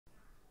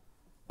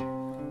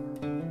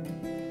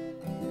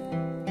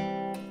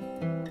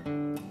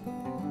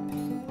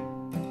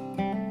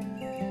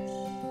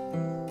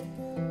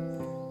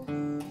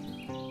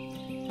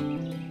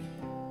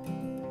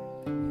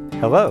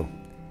Hello,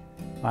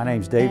 my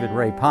name's David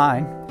Ray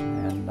Pine,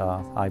 and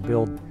I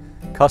build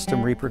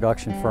custom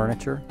reproduction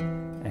furniture,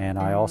 and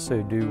I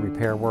also do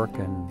repair work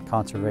and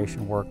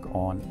conservation work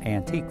on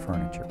antique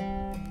furniture.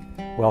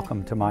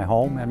 Welcome to my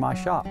home and my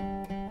shop.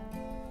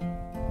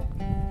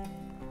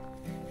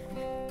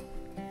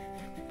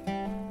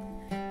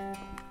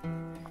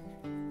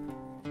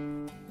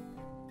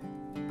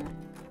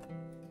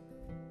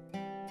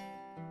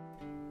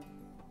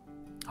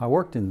 I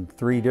worked in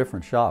 3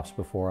 different shops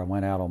before I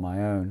went out on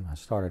my own. I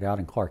started out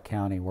in Clark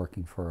County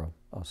working for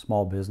a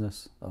small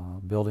business,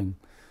 building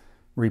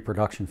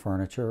reproduction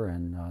furniture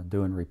and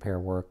doing repair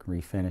work,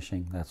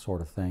 refinishing, that sort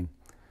of thing.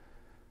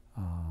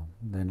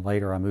 Then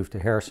later I moved to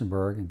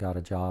Harrisonburg and got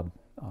a job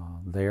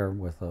there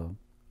with a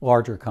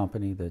larger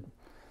company that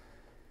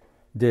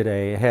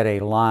had a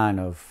line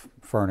of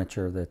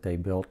furniture that they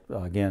built,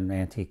 again,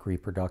 antique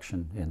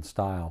reproduction in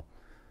style.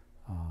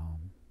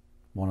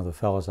 One of the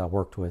fellows I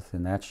worked with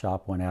in that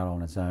shop went out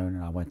on his own,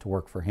 and I went to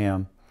work for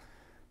him.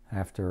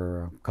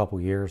 After a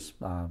couple years,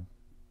 I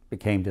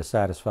became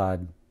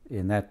dissatisfied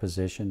in that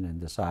position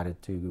and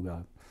decided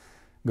to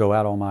go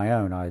out on my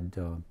own. I'd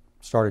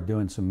started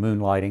doing some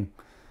moonlighting,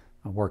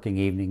 working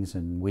evenings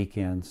and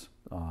weekends,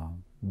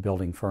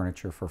 building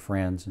furniture for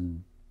friends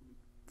and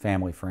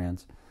family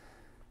friends.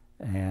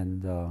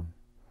 And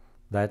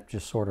that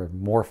just sort of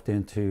morphed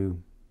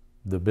into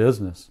the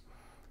business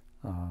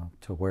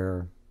to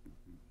where,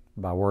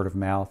 by word of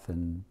mouth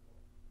and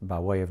by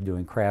way of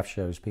doing craft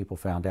shows, people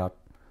found out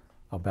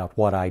about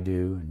what I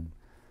do and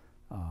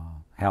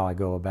how I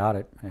go about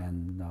it,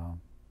 and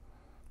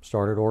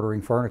started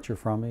ordering furniture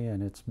from me,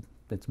 and it's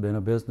been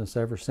a business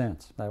ever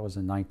since. That was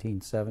in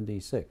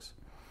 1976.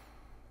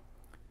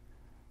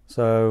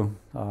 So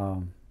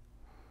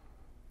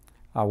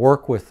I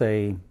work with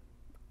a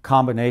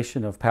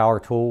combination of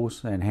power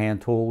tools and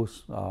hand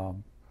tools.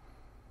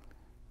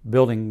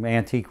 Building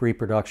antique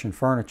reproduction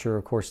furniture,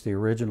 of course, the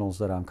originals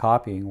that I'm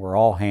copying were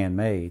all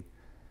handmade,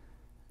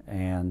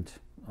 and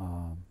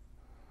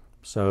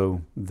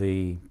so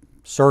the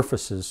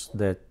surfaces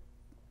that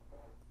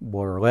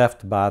were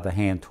left by the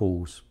hand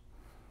tools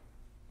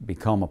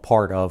become a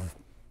part of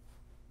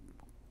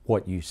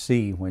what you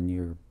see when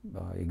you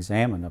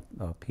examine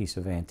a piece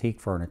of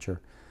antique furniture.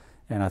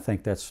 And I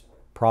think that's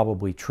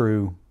probably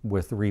true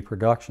with the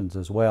reproductions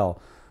as well.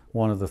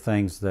 One of the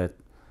things that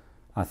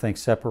I think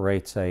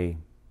separates a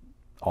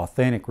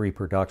authentic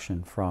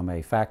reproduction from a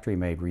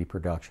factory-made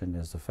reproduction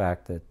is the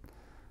fact that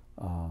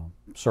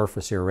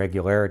surface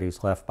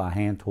irregularities left by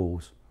hand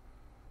tools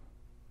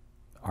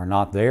are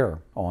not there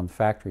on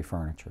factory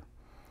furniture.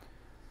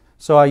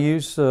 So I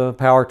use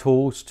power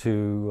tools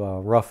to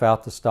rough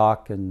out the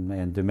stock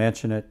and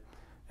dimension it,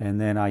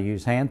 and then I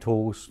use hand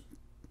tools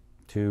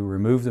to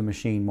remove the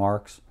machine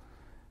marks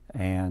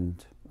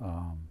and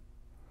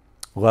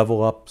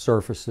level up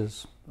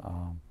surfaces.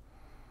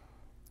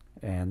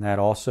 And that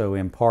also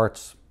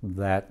imparts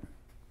that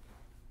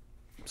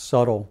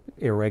subtle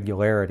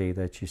irregularity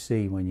that you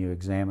see when you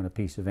examine a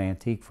piece of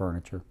antique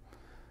furniture.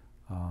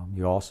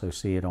 You also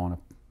see it on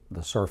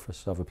the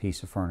surface of a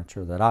piece of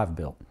furniture that I've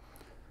built.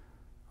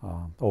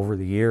 Over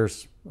the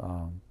years,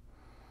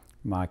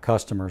 my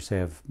customers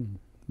have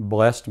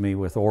blessed me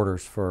with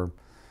orders for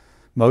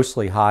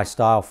mostly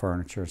high-style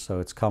furniture, so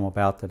it's come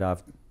about that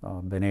I've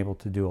been able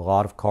to do a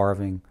lot of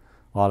carving,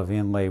 a lot of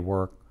inlay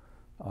work,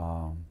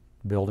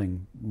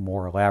 building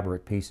more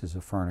elaborate pieces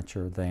of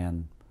furniture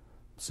than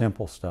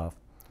simple stuff.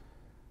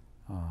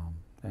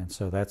 And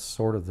so that's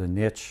sort of the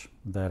niche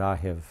that I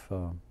have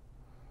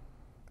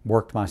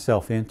worked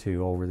myself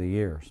into over the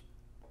years.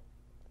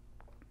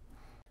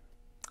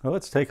 Well,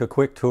 let's take a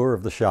quick tour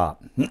of the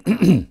shop.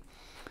 We'll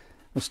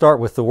start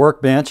with the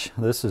workbench.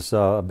 This is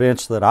a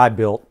bench that I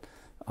built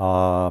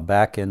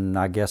back in,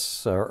 I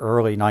guess,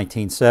 early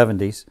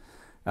 1970s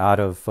out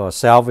of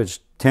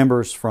salvaged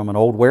timbers from an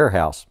old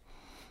warehouse.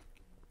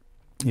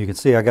 You can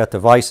see I got the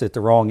vise at the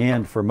wrong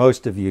end for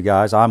most of you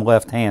guys. I'm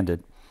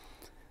left-handed.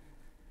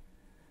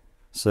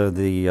 So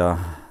the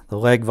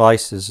leg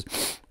vise is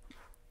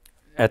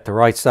at the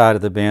right side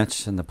of the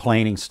bench, and the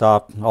planing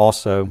stop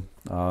also.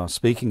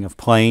 Speaking of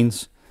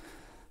planes,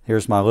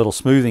 here's my little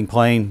smoothing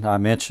plane I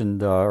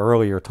mentioned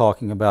earlier,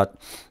 talking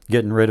about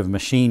getting rid of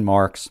machine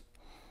marks.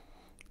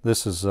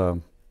 This is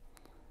a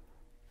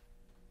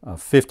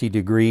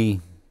 50-degree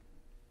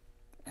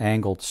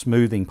angled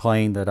smoothing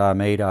plane that I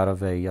made out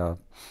of a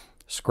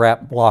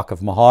scrap block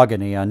of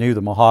mahogany. I knew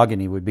the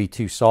mahogany would be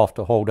too soft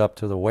to hold up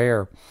to the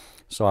wear,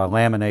 so I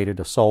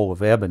laminated a sole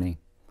of ebony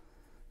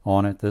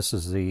on it. This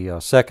is the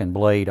second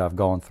blade I've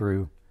gone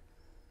through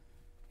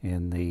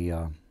in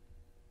the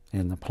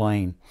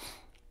plane.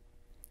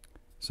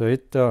 So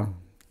it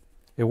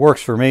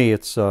works for me.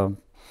 It's a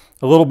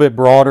little bit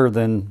broader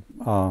than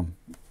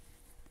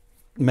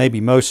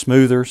maybe most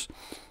smoothers,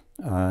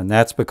 and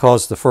that's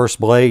because the first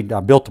blade,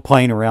 I built the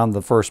plane around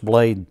the first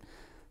blade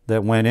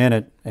that went in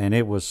it, and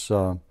it was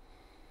an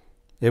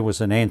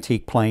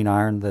antique plane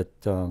iron that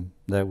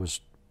was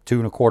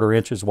 2 1/4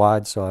 inches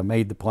wide, so I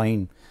made the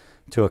plane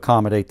to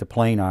accommodate the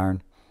plane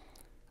iron.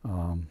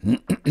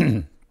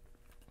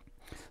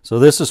 So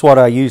this is what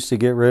I use to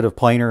get rid of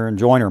planer and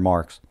joiner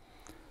marks.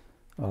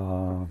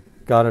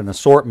 Got an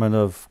assortment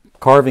of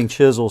carving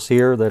chisels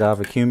here that I've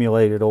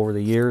accumulated over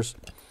the years.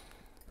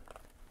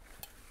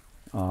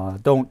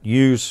 Don't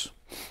use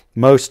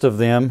most of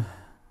them.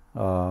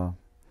 Some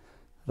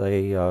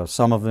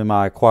of them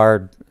I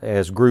acquired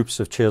as groups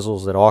of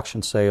chisels at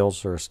auction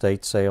sales or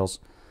estate sales.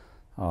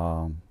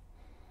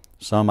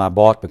 Some I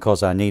bought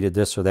because I needed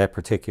this or that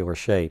particular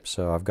shape.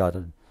 So I've got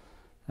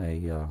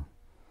a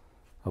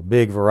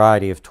big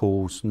variety of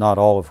tools, not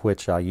all of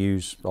which I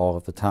use all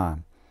of the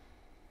time.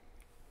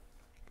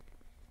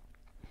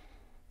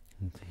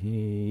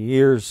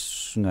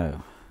 Here's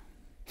one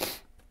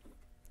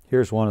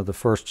of the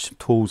first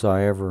tools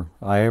I ever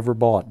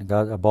bought.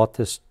 I bought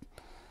this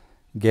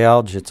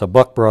gouge. It's a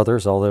Buck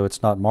Brothers, although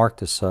it's not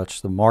marked as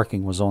such. The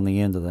marking was on the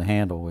end of the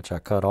handle, which I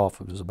cut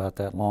off. It was about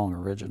that long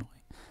originally.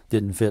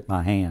 Didn't fit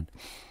my hand.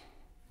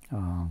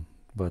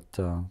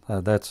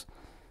 That's,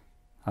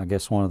 I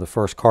guess, one of the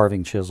first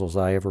carving chisels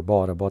I ever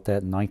bought. I bought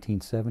that in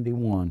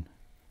 1971,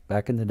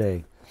 back in the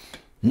day.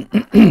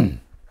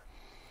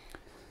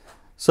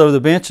 So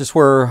the bench is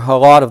where a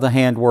lot of the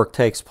handwork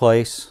takes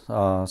place.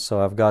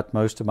 So I've got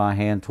most of my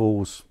hand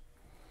tools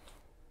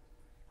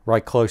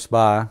right close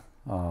by.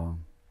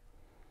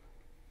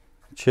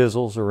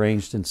 Chisels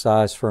arranged in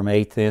size from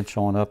 1/8 inch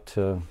on up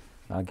to,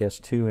 I guess,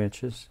 2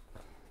 inches.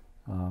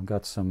 I've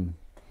got some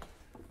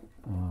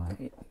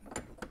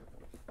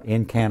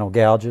in-cannel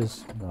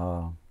gouges,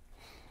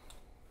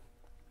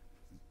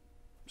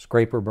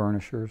 scraper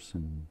burnishers,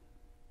 and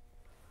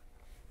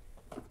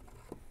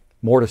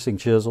mortising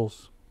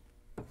chisels.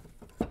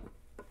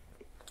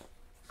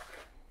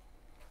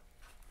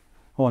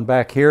 Going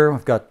back here,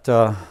 I've got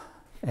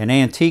an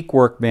antique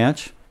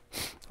workbench,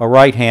 a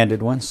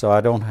right-handed one, so I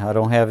don't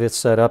have it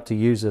set up to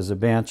use as a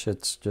bench.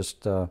 It's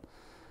just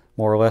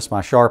more or less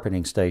my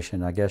sharpening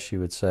station, I guess you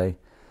would say.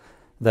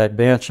 That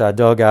bench I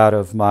dug out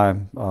of my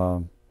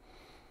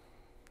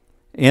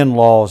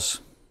in-laws'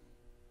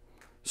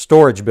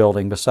 storage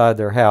building beside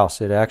their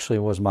house. It actually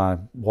was my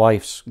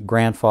wife's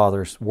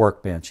grandfather's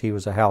workbench. He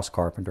was a house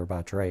carpenter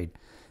by trade,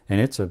 and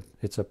it's a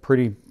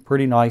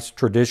pretty nice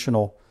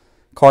traditional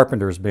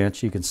carpenter's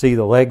bench. You can see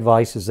the leg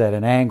vices at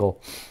an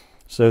angle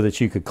so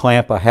that you could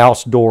clamp a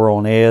house door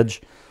on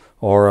edge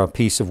or a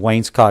piece of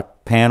wainscot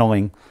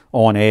paneling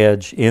on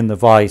edge in the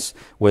vise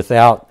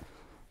without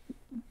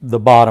the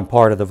bottom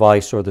part of the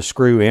vise or the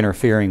screw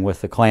interfering with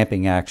the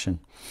clamping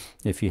action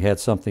if you had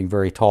something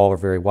very tall or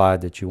very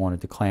wide that you wanted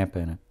to clamp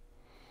in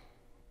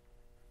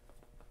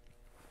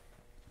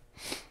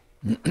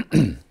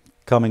it.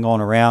 Coming on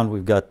around,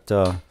 we've got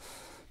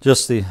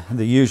just the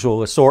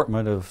usual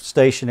assortment of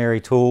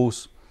stationary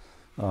tools,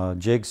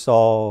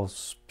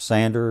 jigsaws,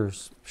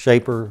 sanders,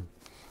 shaper.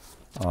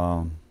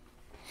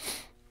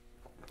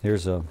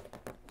 Here's a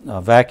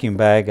vacuum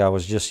bag I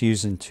was just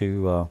using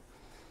to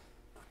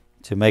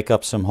make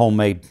up some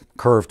homemade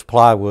curved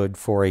plywood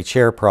for a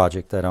chair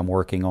project that I'm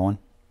working on.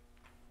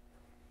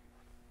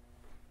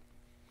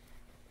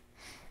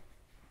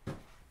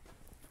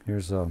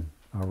 Here's a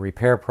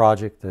repair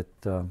project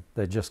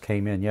that just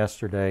came in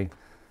yesterday.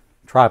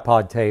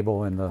 Tripod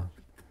table, and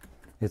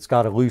it's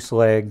got a loose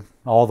leg.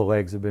 All the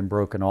legs have been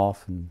broken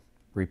off and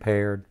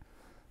repaired.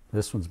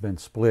 This one's been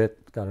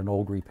split, got an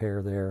old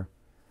repair there,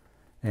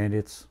 and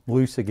it's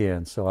loose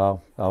again,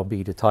 so I'll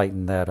be to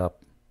tighten that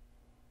up.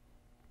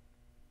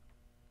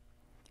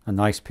 A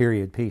nice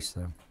period piece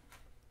though.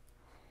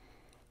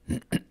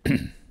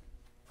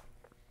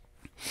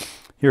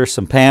 Here are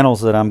some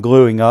panels that I'm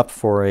gluing up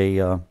for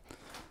a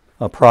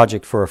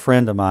project for a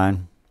friend of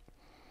mine.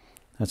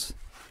 That's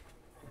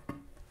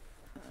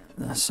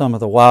some of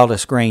the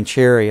wildest grain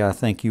cherry I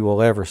think you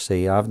will ever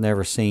see. I've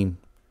never seen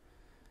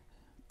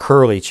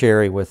curly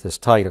cherry with as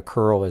tight a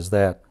curl as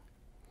that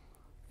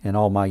in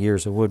all my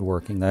years of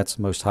woodworking. That's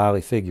the most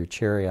highly figured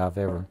cherry I've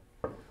ever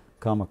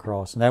come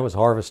across. And that was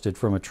harvested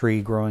from a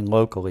tree growing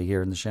locally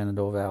here in the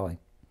Shenandoah Valley.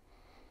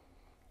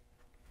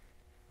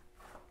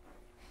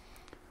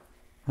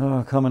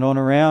 Coming on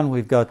around,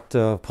 we've got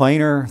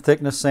planer,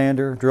 thickness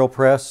sander, drill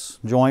press,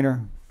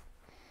 joiner.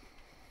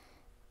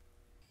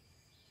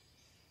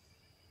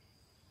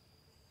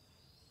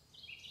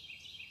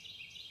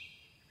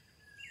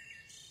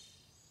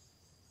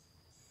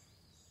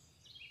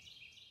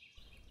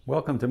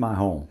 Welcome to my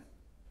home.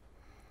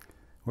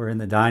 We're in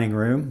the dining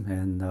room,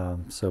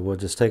 and so we'll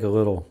just take a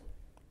little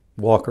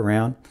walk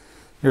around.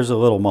 Here's a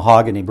little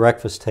mahogany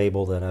breakfast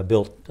table that I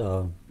built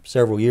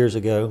several years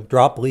ago,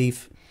 drop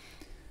leaf,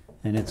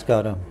 and it's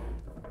got a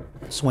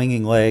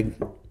swinging leg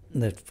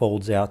that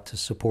folds out to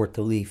support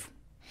the leaf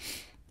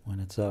when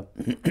it's up.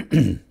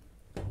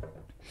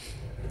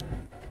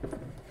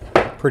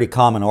 Pretty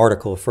common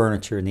article of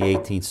furniture in the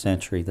 18th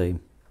century. They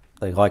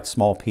liked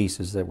small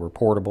pieces that were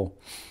portable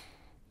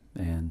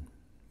and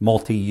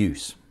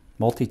multi-use,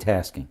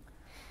 multitasking.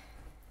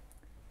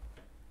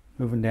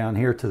 Moving down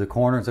here to the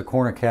corner, it's a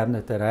corner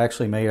cabinet that I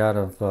actually made out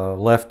of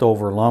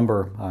leftover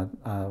lumber.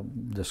 I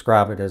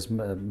describe it as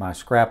my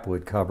scrap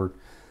wood cupboard.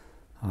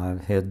 I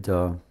had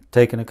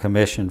taken a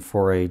commission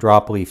for a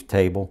drop leaf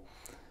table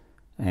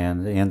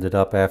and ended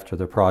up after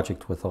the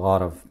project with a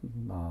lot of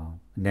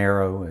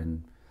narrow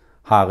and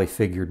highly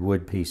figured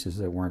wood pieces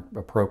that weren't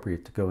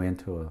appropriate to go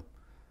into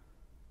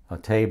a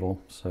table,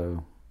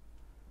 so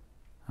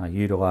I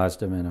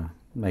utilized them in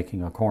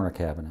making a corner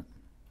cabinet.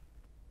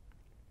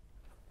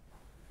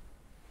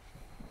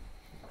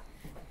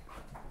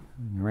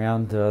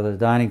 Around the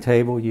dining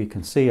table, you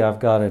can see I've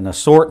got an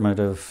assortment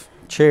of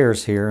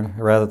chairs here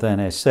rather than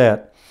a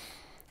set.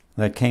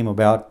 That came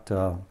about,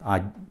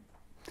 I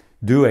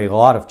do a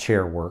lot of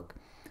chair work,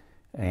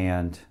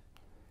 and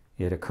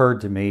it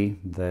occurred to me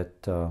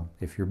that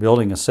if you're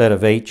building a set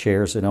of 8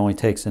 chairs, it only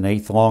takes an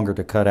eighth longer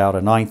to cut out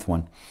a 9th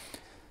one.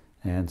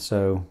 And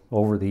so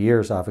over the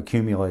years I've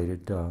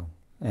accumulated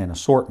an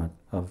assortment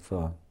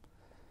of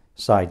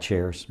side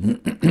chairs.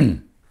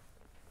 You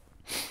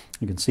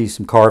can see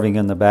some carving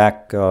in the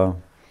back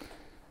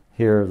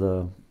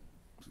here.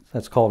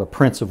 That's called a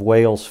Prince of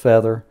Wales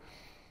feather.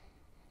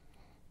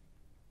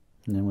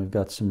 And then we've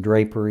got some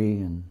drapery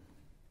and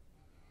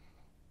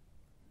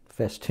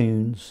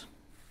festoons.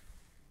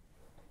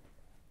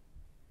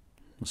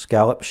 A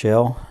scallop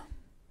shell.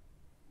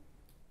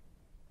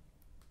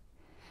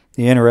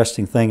 The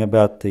interesting thing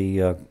about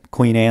the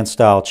Queen Anne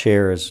style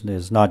chair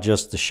is not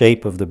just the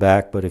shape of the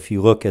back, but if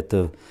you look at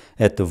the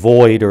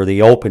void or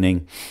the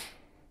opening,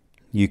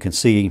 you can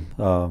see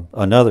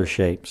another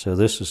shape. So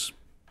this is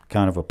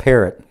kind of a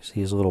parrot. You see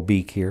his little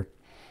beak here.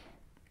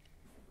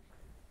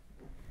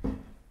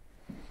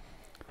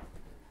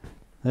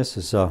 This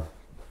is a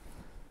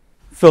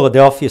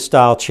Philadelphia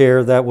style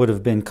chair that would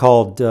have been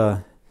called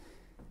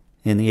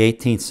in the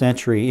 18th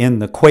century in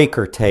the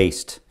Quaker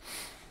taste.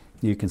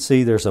 You can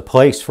see there's a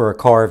place for a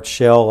carved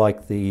shell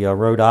like the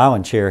Rhode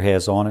Island chair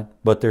has on it,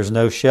 but there's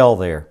no shell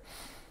there.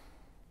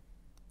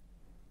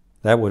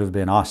 That would have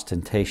been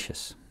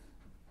ostentatious.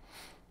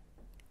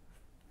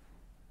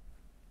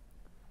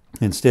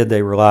 Instead,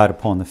 they relied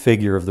upon the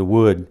figure of the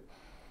wood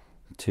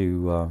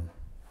to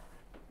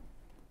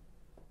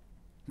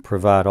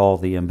provide all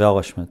the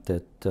embellishment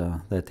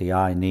that the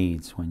eye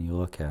needs when you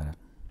look at it.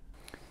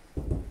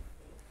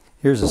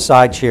 Here's a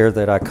side chair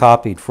that I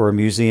copied for a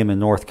museum in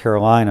North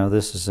Carolina.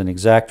 This is an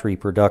exact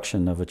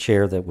reproduction of a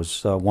chair that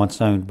was once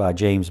owned by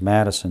James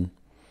Madison.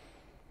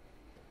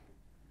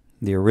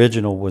 The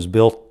original was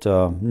built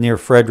near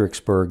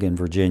Fredericksburg in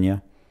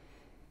Virginia.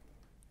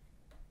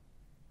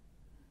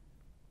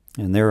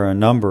 And there are a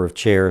number of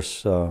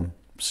chairs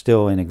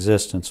still in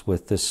existence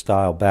with this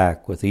style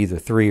back, with either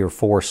 3 or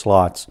 4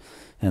 slots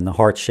and the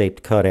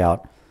heart-shaped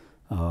cutout,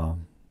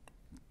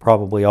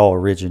 probably all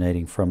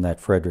originating from that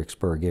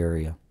Fredericksburg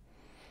area.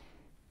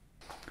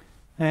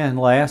 And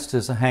last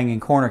is a hanging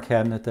corner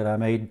cabinet that I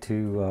made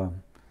to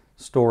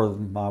store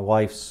my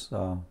wife's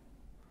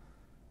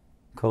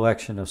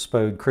collection of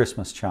Spode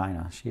Christmas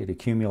china. She had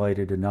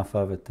accumulated enough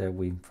of it that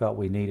we felt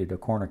we needed a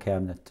corner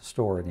cabinet to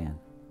store it in.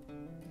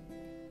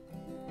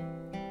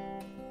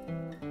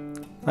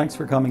 Thanks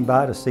for coming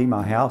by to see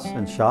my house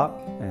and shop,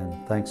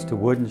 and thanks to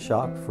Wood &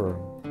 Shop for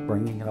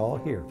bringing it all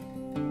here.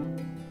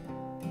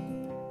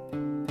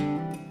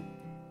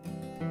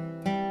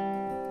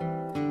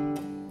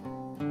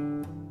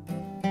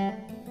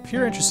 If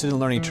you're interested in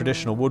learning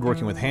traditional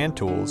woodworking with hand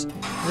tools,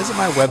 visit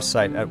my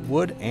website at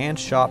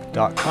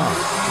woodandshop.com,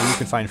 where you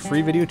can find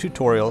free video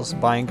tutorials,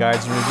 buying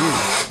guides, and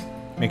reviews.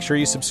 Make sure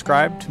you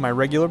subscribe to my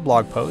regular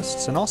blog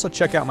posts, and also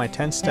check out my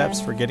 10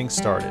 steps for getting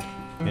started.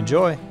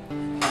 Enjoy!